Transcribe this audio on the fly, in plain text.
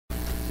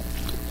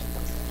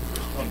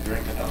I'll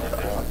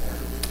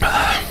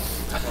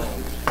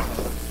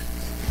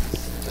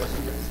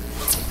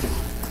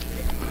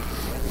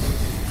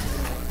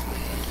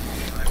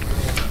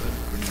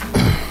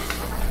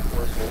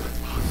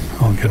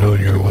get out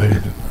of your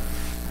way.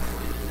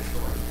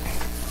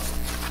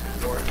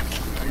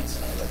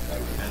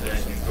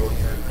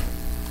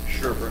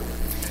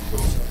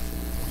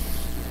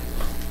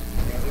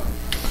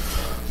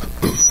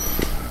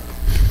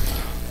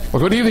 Well,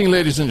 good evening,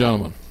 ladies and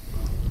gentlemen,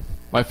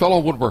 my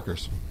fellow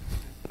woodworkers.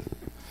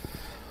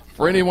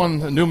 For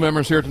anyone new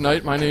members here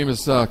tonight, my name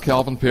is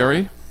Calvin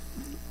Perry.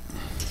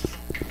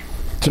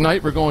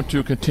 Tonight we're going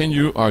to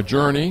continue our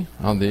journey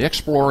on the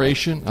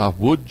exploration of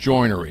wood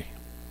joinery,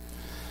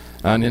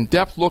 an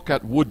in-depth look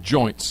at wood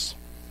joints.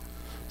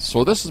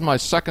 So this is my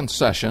second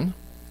session,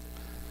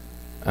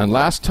 and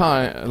last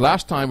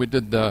time we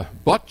did the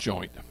butt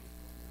joint,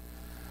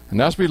 and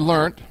as we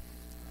learned,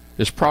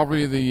 it's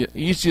probably the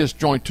easiest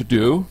joint to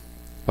do,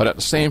 but at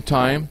the same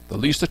time the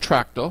least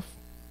attractive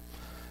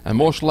and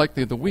most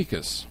likely the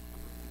weakest.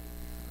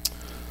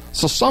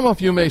 So some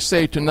of you may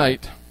say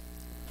tonight,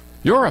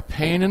 you're a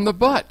pain in the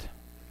butt.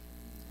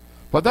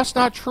 But that's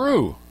not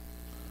true.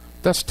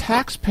 That's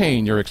tax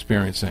pain you're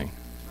experiencing.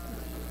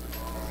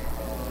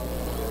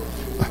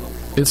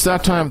 It's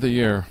that time of the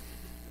year.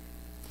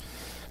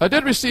 I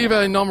did receive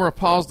a number of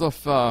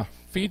positive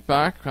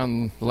feedback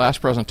on the last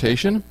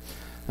presentation,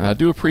 and I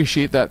do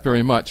appreciate that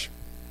very much.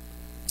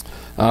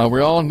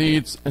 We all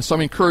need some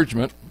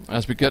encouragement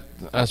as we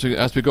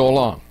go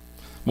along.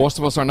 Most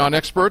of us are not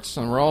experts,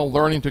 and we're all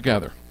learning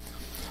together.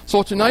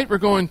 So tonight we're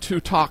going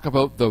to talk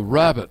about the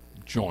rabbet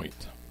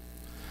joint.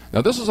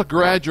 Now this is a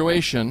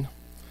graduation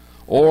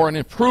or an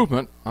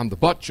improvement on the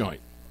butt joint.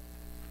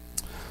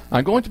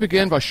 I'm going to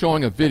begin by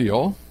showing a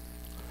video,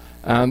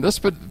 and this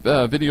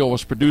video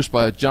was produced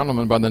by a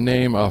gentleman by the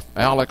name of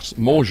Alex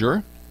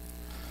Mosier.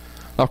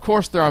 Of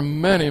course, there are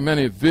many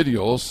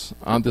videos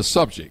on this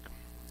subject,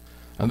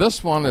 and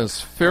this one is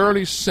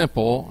fairly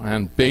simple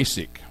and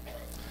basic.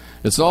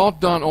 It's all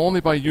done only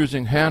by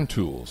using hand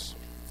tools.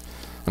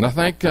 And I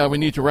think we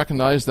need to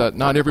recognize that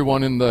not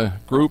everyone in the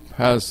group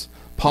has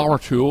power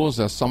tools,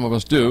 as some of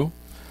us do.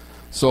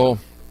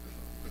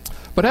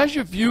 But as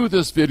you view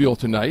this video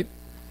tonight,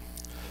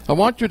 I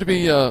want you to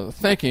be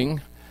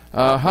thinking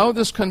how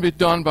this can be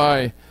done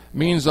by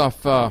means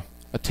of a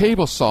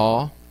table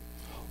saw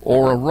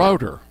or a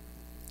router.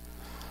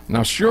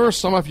 Now, sure,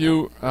 some of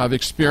you have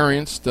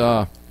experienced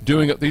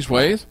doing it these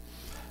ways,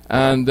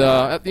 and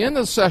at the end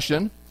of the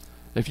session,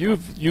 if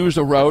you've used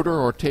a router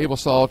or a table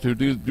saw to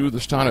do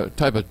this type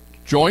of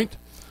joint,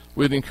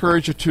 we'd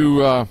encourage you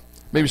to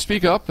maybe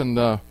speak up, and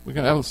we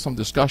can have some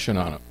discussion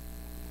on it.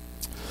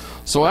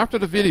 So after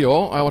the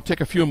video, I will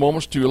take a few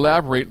moments to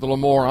elaborate a little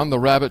more on the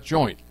rabbet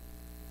joint.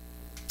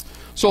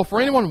 So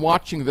for anyone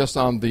watching this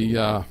on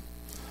the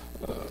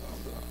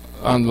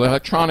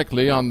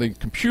electronically on the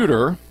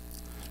computer,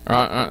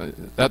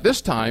 at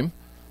this time,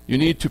 you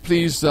need to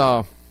please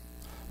stop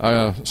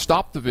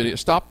the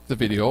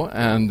video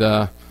and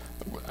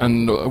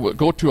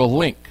go to a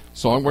link.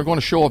 So we're going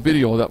to show a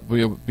video that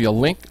will be a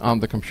link on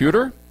the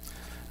computer,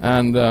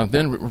 and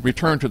then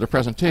return to the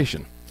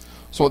presentation.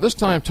 So at this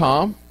time,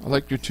 Tom, I'd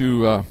like you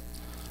to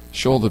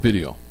show the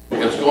video.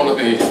 It's going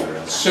to be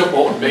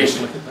simple and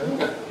basic.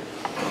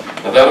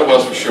 And that it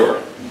was for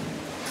sure.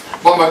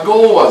 But my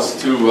goal was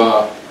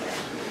to,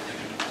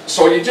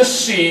 so you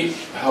just see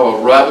how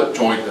a rabbet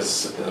joint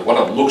is, what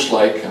it looks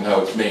like and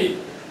how it's made.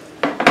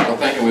 I'm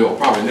thinking we will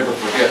probably never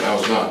forget how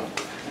it's done.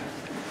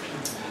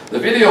 The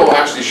video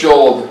actually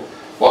showed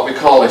what we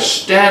call a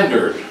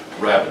standard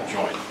rabbet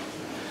joint.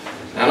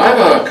 And I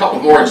have a couple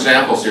more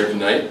examples here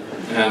tonight,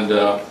 and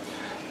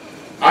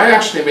I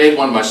actually made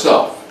one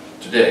myself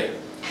today,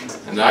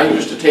 and I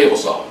used a table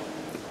saw.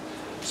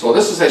 So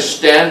this is a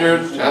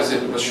standard, as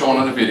it was shown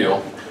in the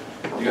video.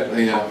 You got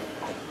the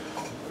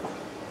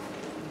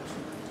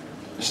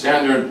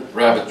standard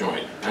rabbet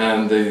joint,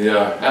 and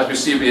as we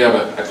see, we have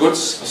a good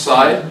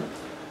side.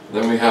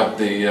 Then we have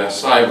the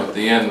side with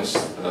the ends,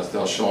 as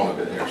they'll show in a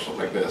bit here, so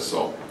like this.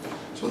 So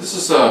this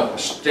is a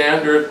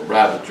standard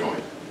rabbet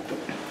joint,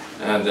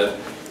 and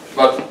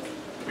but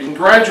we can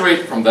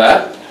graduate from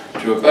that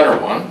to a better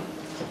one,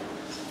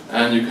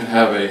 and you can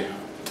have a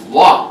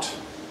locked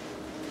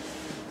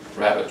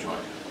rabbet joint.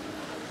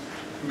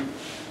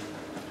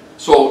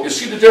 So you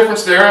see the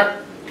difference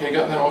there? Okay, you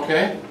got that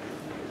okay?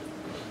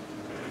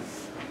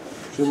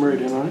 Zoom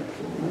right in on it.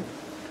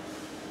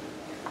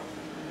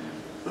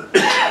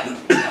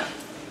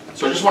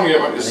 So I just want to get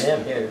about this.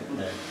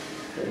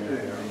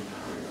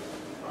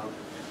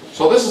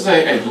 So this is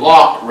a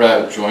locked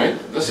rabbet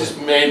joint. This is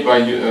made by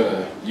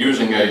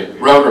using a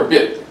router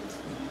bit.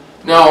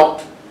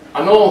 Now,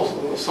 I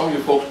know some of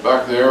you folks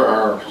back there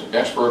are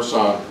experts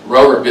on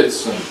router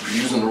bits and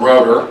using the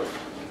router.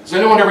 Has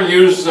anyone ever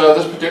used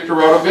this particular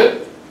router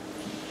bit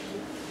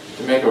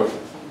to make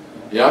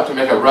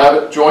a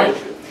rabbet joint?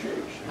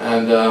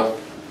 And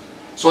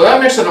so that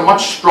makes it a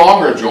much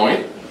stronger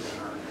joint.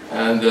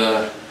 And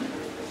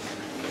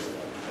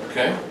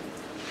okay,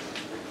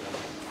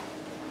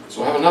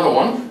 so I have another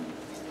one.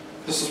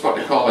 this is what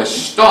they call a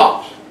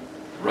stopped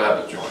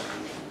rabbet joint.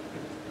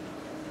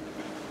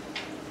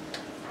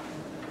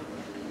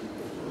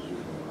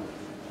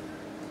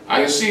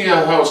 You see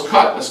how it's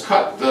cut. It's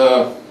cut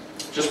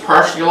just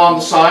partially along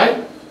the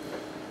side,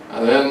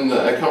 and then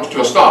it comes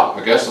to a stop.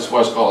 I guess that's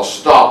why it's called a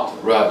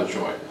stopped rabbet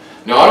joint.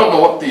 Now, I don't know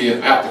what the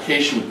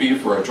application would be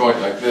for a joint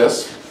like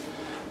this,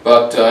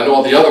 but I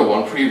know the other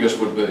one, previous,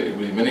 would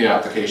be many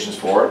applications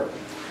for it.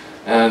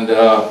 And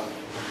the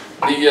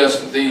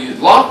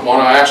lock one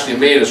I actually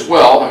made as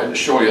well. Let me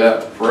just show you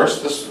that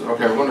first.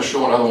 Okay, we're going to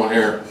show another one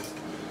here.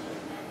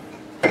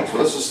 So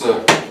this is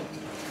the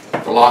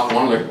lock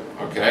one.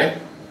 Okay,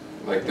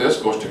 like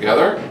this, goes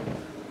together.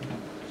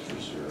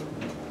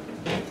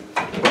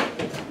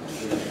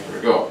 There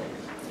we go.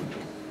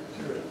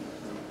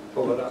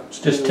 Pull it up.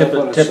 Just tip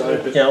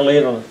it, yeah, lay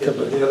it on the tip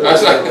of it.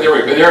 There we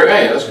go. There,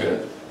 hey, that's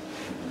good.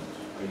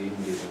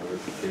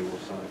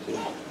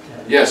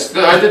 Yes,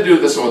 I did do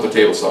this one with the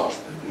table saw.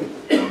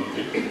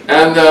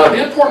 And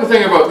the important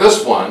thing about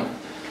this one,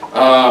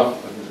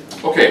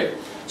 okay,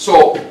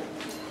 so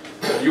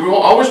you will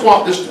always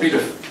want this to be the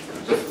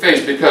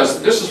face,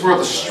 because this is where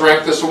the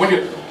strength is. So when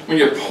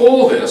you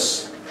pull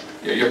this,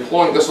 you're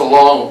pulling this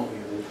along.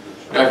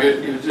 Now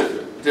if you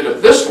did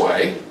it this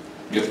way,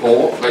 you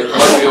pull, like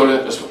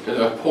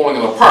pulling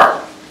it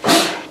apart.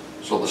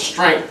 So the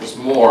strength is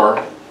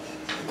more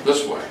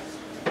this way.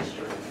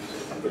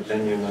 But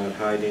then you're not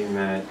hiding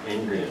that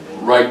ingredient.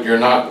 Right, you're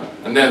not.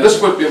 And then this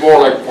would be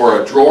more like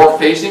for a drawer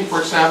facing, for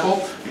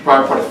example. You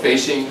probably put a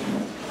facing.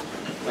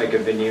 Like a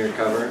veneer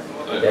cover?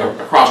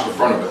 Across the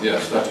front of it,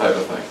 yes, that type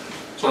of thing.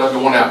 So that'd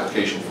be one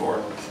application for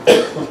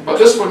it. But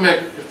this would make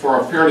for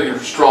a fairly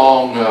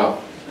strong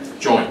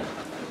joint.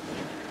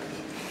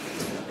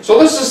 So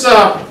this is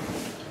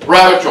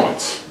rabbet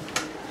joints.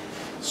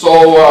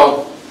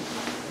 So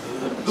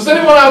does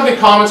anyone have any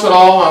comments at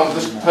all on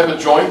this type of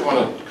joint you want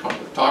to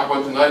talk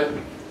about tonight?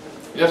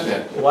 Yes,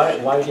 Dan.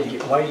 Why did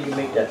you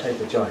make that type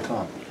of joint?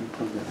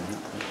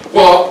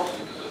 Well,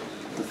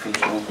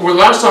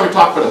 last time we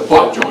talked about a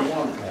butt joint,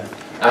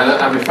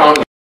 and we found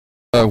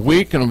it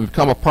weak and we've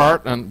come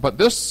apart. But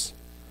this,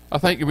 I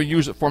think you would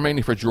use it for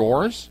mainly for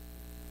drawers,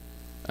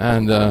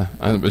 and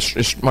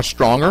it's much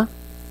stronger.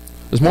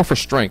 It's more for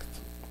strength.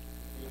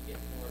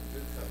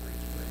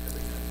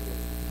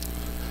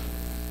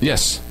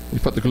 Yes, you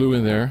put the glue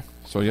in there,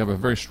 so you have a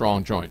very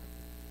strong joint.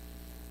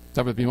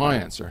 That would be my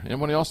answer.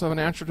 Anyone else have an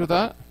answer to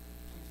that?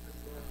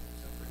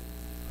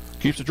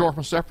 Keeps the drawer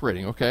from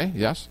separating. Okay,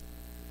 yes.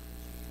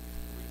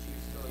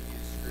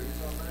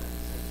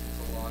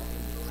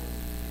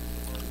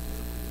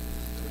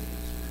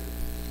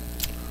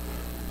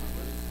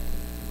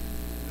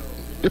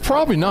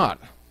 Probably not.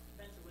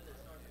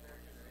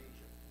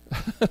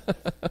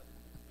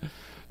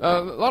 A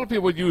lot of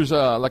people would use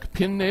like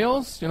pin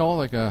nails,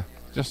 like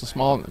just a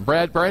small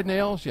brad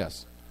nails.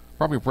 Yes,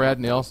 probably brad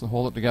nails to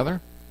hold it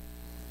together.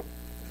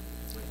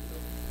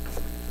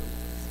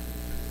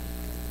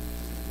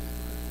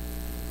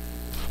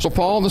 So,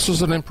 Paul, this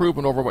is an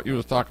improvement over what you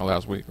were talking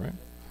last week, right?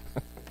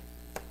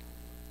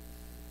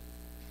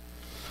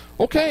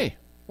 Okay.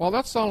 Well,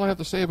 that's all I have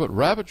to say about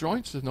rabbet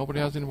joints, if nobody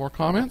has any more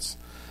comments.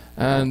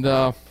 And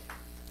I'm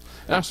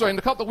sorry, in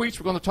a couple of weeks,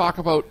 we're going to talk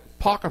about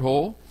pocket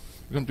hole.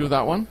 We're going to do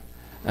that one.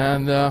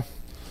 And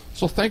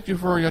so thank you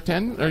for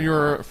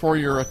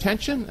your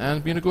attention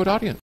and being a good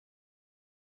audience.